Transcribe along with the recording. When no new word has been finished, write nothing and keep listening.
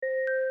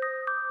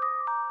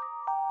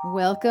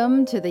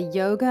Welcome to the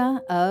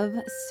Yoga of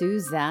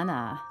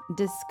Susanna,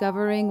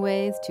 discovering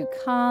ways to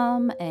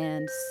calm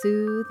and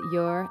soothe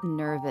your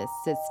nervous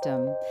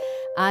system.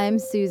 I'm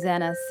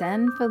Susanna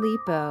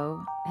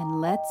Sanfilippo, and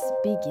let's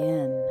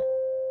begin.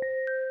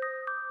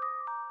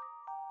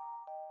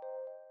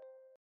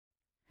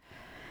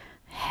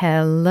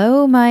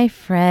 Hello, my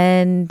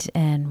friend,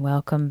 and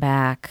welcome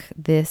back.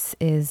 This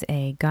is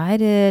a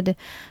guided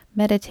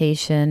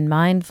meditation,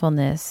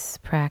 mindfulness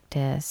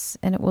practice,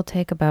 and it will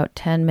take about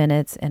 10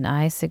 minutes. And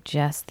I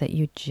suggest that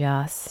you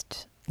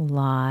just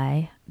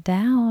lie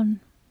down.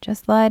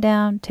 Just lie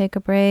down, take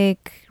a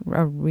break,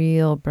 a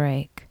real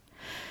break.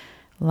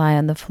 Lie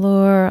on the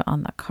floor,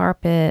 on the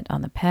carpet,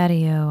 on the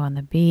patio, on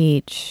the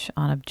beach,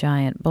 on a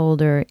giant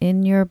boulder,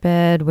 in your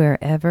bed,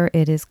 wherever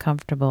it is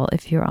comfortable.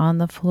 If you're on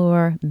the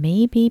floor,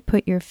 maybe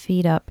put your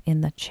feet up in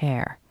the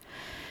chair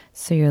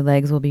so your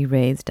legs will be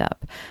raised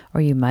up.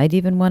 Or you might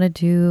even want to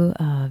do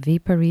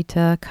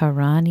Viparita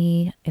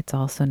Karani. It's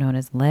also known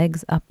as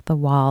legs up the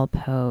wall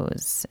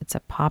pose. It's a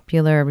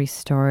popular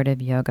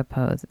restorative yoga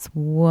pose. It's a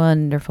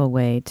wonderful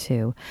way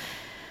to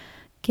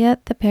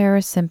get the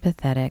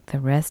parasympathetic, the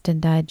rest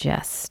and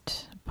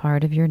digest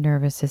part of your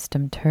nervous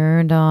system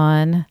turned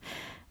on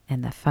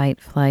and the fight,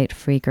 flight,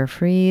 freak, or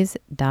freeze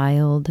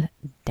dialed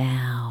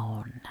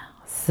down.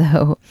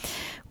 So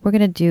we're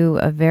going to do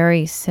a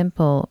very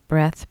simple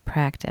breath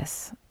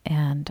practice,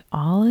 and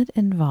all it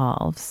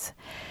involves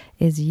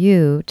is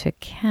you to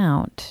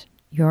count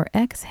your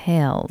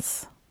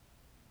exhales.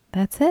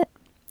 That's it.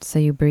 So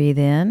you breathe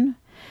in,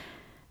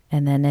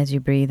 and then as you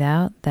breathe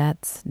out,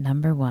 that's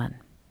number 1.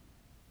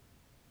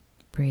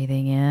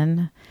 Breathing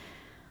in,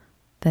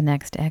 the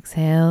next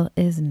exhale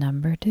is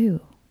number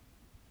 2.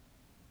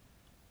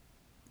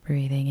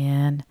 Breathing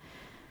in,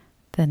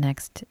 the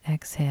next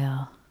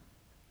exhale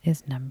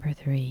is number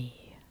 3.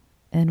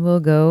 And we'll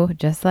go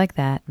just like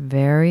that,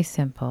 very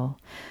simple,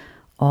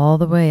 all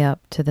the way up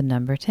to the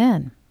number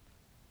 10.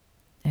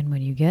 And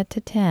when you get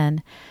to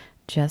 10,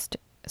 just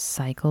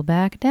cycle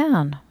back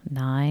down.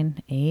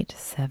 9, 8,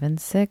 7,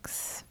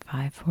 6,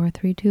 5, 4,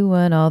 3, 2,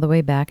 1, all the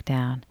way back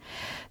down.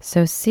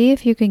 So see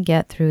if you can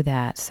get through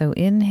that. So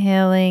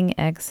inhaling,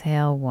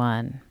 exhale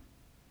 1,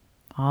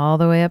 all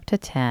the way up to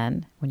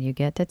 10. When you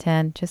get to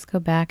 10, just go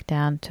back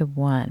down to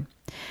 1.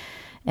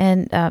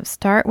 And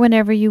start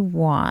whenever you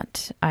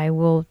want. I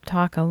will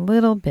talk a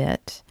little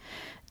bit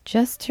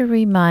just to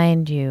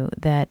remind you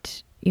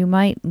that you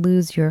might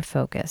lose your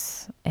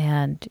focus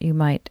and you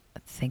might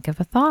think of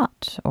a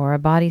thought, or a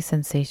body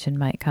sensation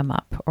might come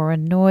up, or a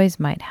noise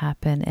might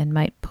happen and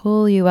might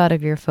pull you out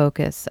of your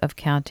focus of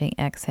counting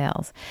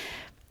exhales.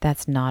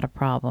 That's not a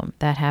problem.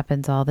 That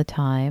happens all the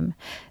time.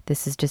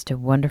 This is just a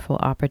wonderful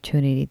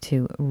opportunity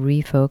to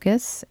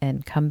refocus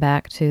and come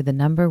back to the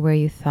number where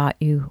you thought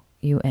you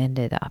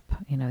ended up,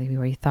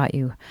 where you thought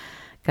you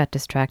got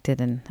distracted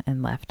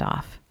and left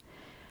off.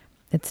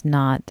 It's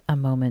not a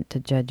moment to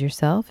judge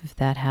yourself. If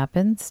that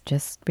happens,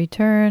 just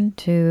return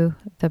to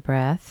the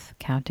breath,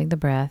 counting the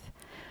breath,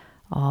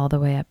 all the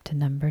way up to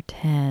number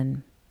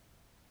 10.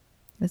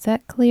 Is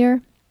that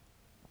clear?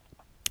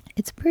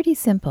 It's pretty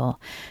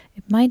simple.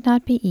 It might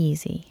not be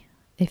easy.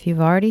 If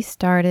you've already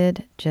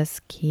started,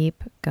 just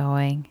keep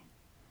going.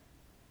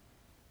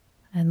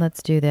 And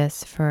let's do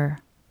this for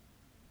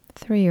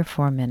 3 or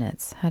 4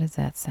 minutes. How does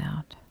that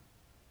sound?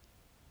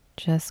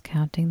 Just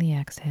counting the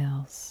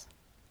exhales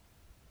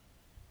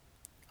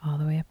all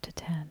the way up to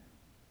 10.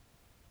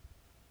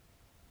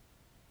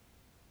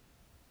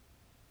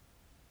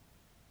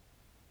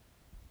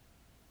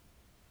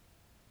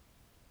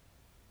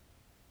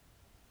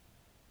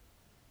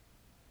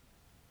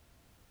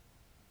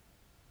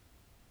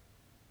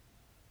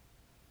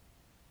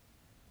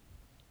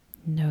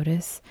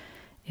 Notice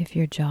if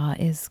your jaw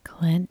is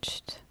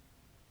clenched.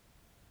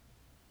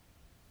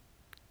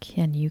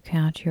 Can you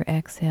count your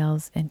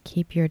exhales and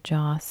keep your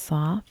jaw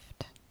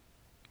soft?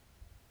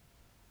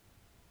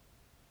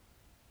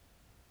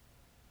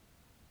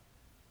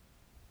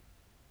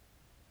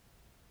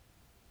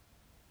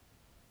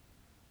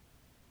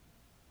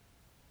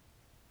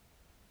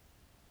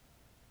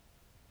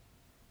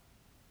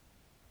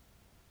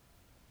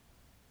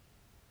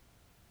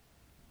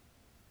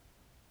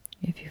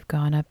 If you've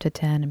gone up to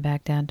 10 and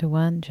back down to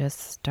 1, just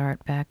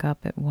start back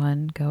up at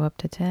 1, go up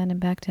to 10 and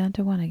back down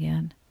to 1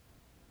 again.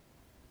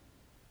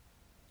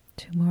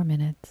 2 more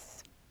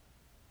minutes.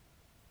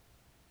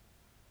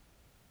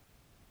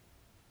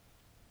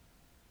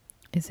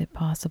 Is it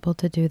possible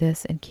to do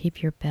this and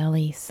keep your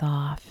belly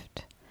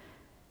soft?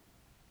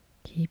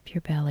 Keep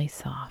your belly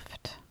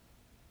soft.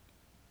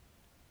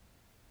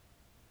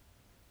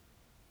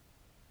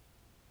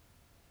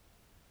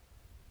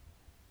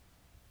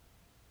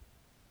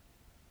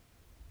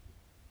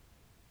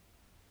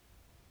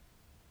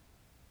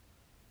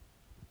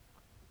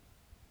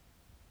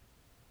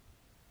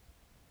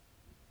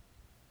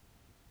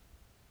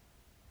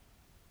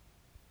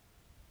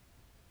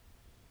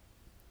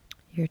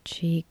 Your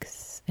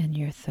cheeks and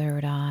your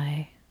third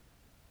eye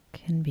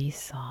can be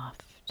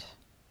soft.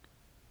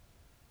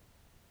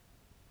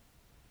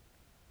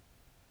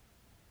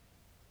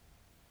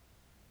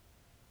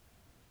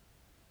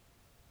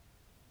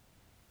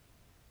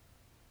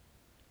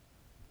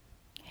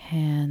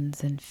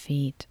 hands and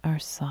feet are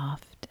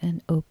soft and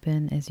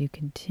open as you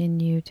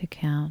continue to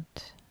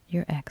count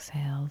your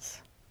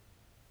exhales.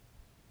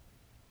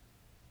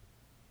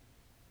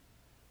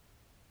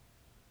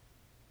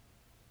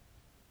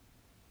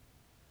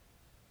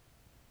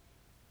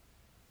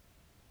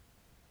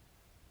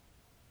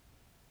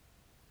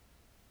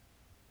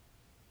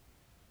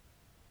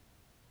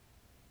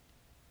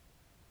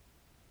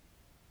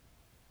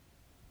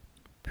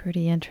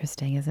 Pretty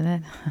interesting, isn't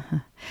it?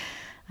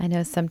 I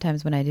know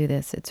sometimes when I do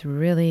this, it's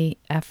really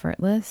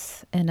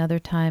effortless, and other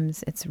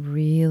times it's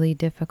really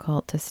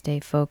difficult to stay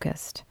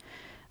focused.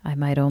 I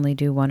might only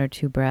do 1 or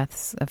 2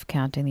 breaths of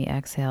counting the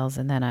exhales,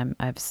 and then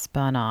I've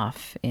spun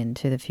off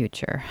into the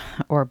future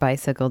or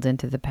bicycled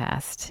into the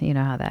past. You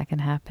know how that can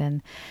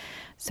happen.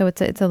 So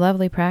it's a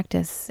lovely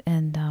practice,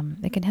 and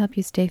it can help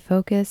you stay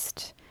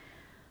focused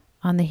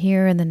on the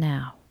here and the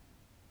now.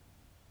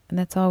 And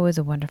that's always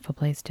a wonderful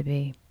place to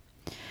be.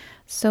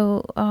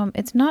 So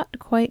it's not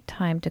quite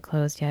time to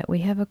close yet. We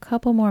have a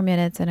couple more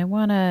minutes, and I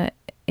want to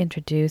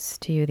introduce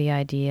to you the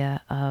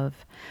idea of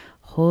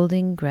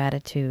holding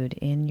gratitude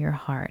in your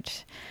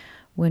heart.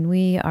 When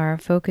we are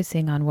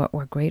focusing on what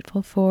we're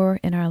grateful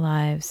for in our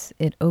lives,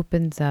 it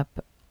opens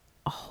up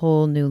a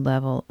whole new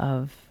level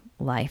of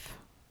life,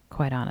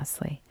 quite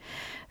honestly.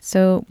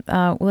 So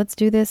let's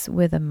do this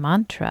with a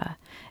mantra,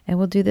 and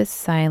we'll do this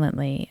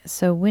silently.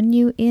 So when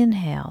you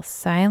inhale,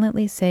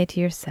 silently say to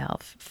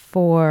yourself,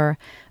 for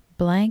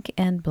blank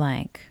and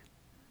blank.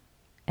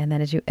 And then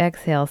as you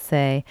exhale,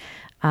 say,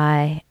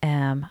 I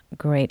am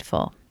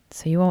grateful.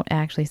 So you won't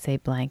actually say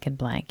blank and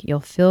blank. You'll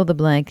fill the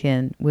blank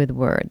in with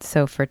words.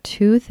 So for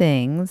 2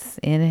 things,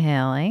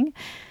 inhaling,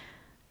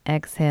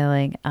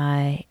 exhaling,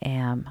 I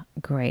am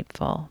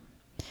grateful.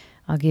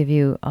 I'll give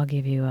you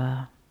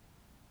an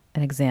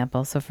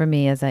example. So for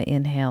me, as I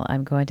inhale,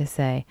 I'm going to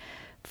say,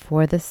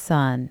 for the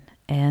sun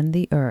and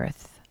the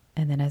earth.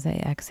 And then as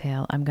I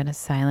exhale, I'm going to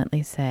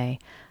silently say,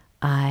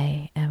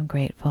 I am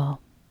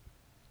grateful.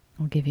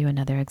 I'll give you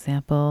another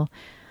example.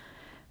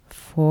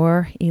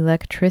 For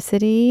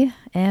electricity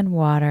and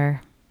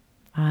water,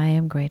 I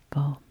am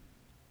grateful.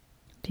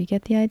 Do you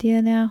get the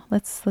idea now?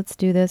 Let's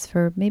do this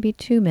for maybe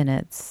 2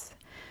 minutes.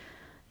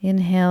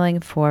 Inhaling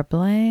for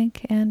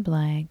blank and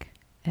blank.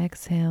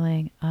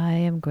 Exhaling, I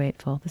am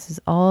grateful. This is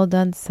all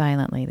done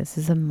silently. This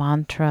is a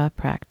mantra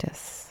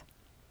practice.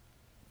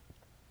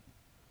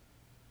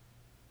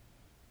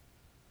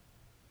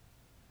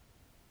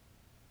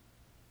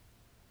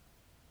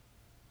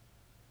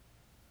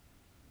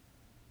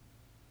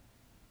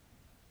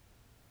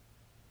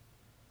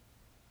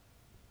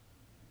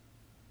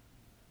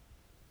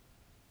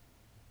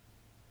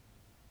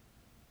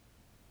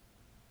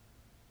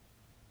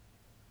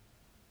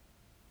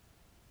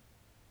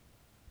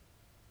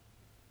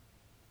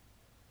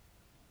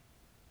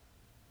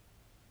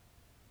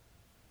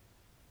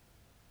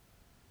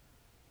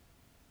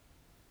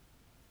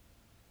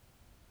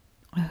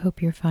 I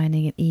hope you're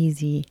finding it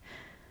easy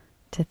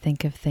to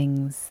think of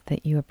things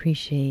that you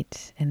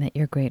appreciate and that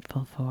you're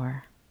grateful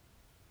for.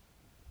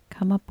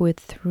 Come up with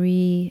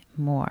 3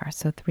 more.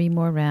 So 3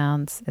 more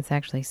rounds. It's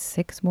actually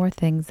 6 more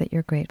things that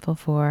you're grateful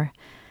for.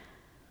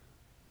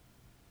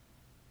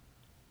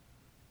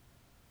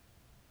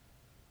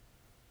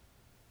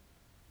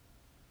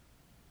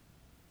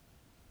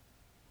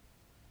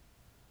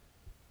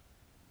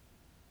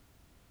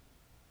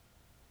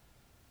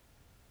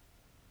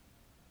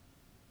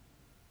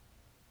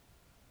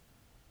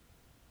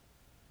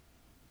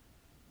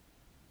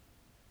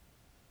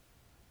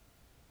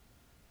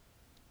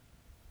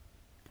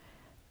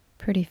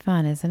 Pretty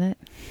fun, isn't it?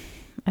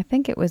 I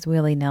think it was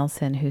Willie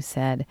Nelson who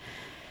said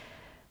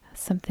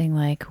something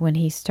like, when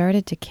he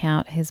started to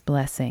count his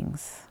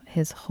blessings,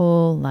 his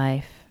whole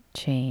life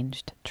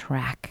changed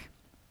track.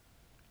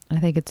 I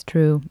think it's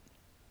true.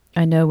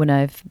 I know when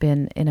I've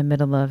been in the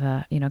middle of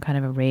a, kind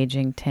of a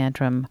raging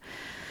tantrum,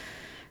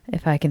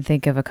 if I can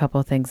think of a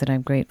couple of things that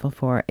I'm grateful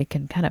for, it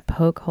can kind of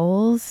poke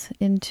holes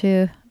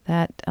into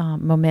that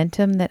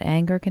momentum that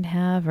anger can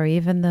have, or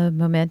even the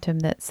momentum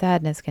that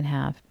sadness can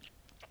have.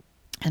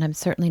 And I'm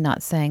certainly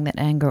not saying that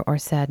anger or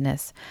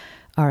sadness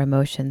are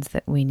emotions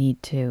that we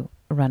need to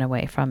run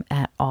away from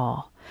at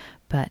all.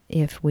 But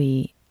if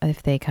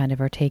they kind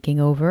of are taking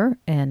over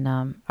and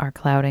are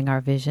clouding our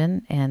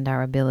vision and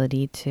our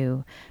ability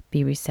to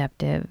be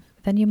receptive,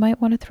 then you might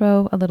want to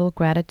throw a little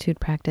gratitude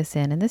practice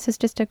in. And this is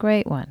just a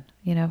great one.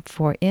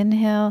 For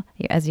inhale,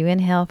 as you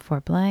inhale, for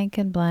blank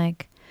and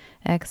blank,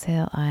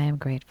 exhale, I am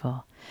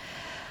grateful.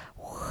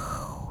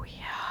 Whew,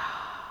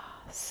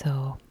 yeah.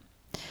 So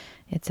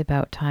it's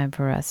about time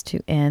for us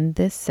to end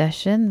this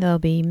session. There'll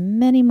be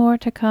many more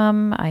to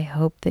come. I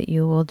hope that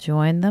you will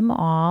join them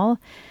all.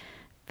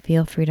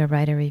 Feel free to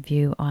write a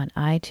review on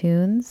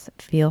iTunes.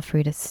 Feel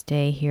free to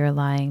stay here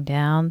lying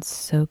down,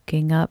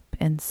 soaking up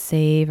and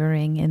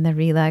savoring in the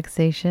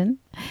relaxation.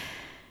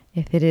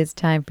 If it is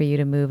time for you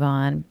to move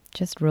on,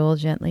 just roll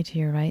gently to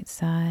your right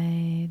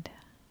side.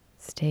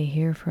 Stay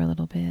here for a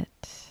little bit.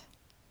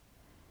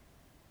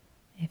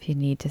 If you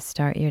need to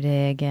start your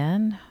day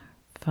again,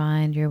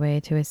 find your way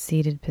to a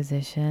seated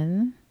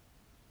position.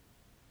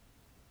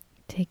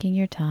 taking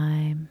your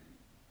time,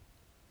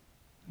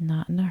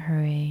 not in a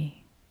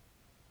hurry.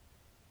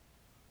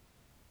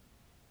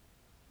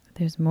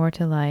 There's more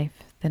to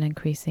life than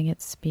increasing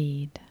its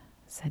speed,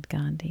 said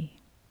Gandhi.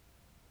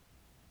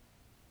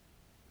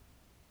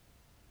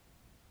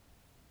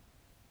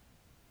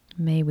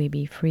 May we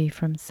be free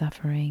from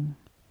suffering.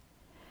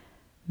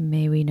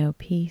 May we know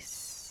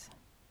peace.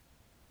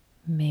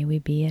 May we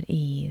be at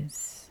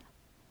ease.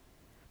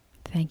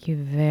 Thank you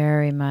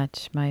very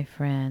much, my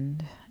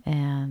friend,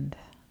 and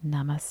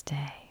namaste.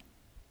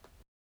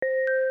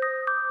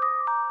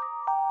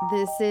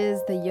 This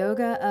is the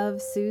Yoga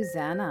of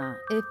Susanna.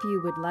 If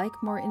you would like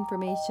more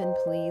information,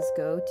 please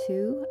go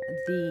to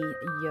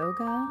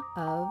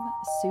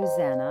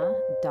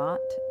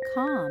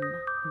theyogaofsusanna.com.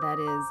 That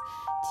is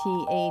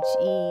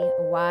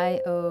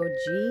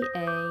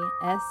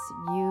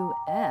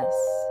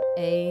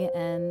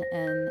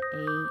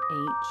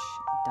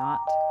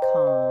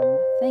THEYOGASUSANNAH.com.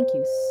 Thank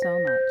you so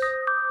much.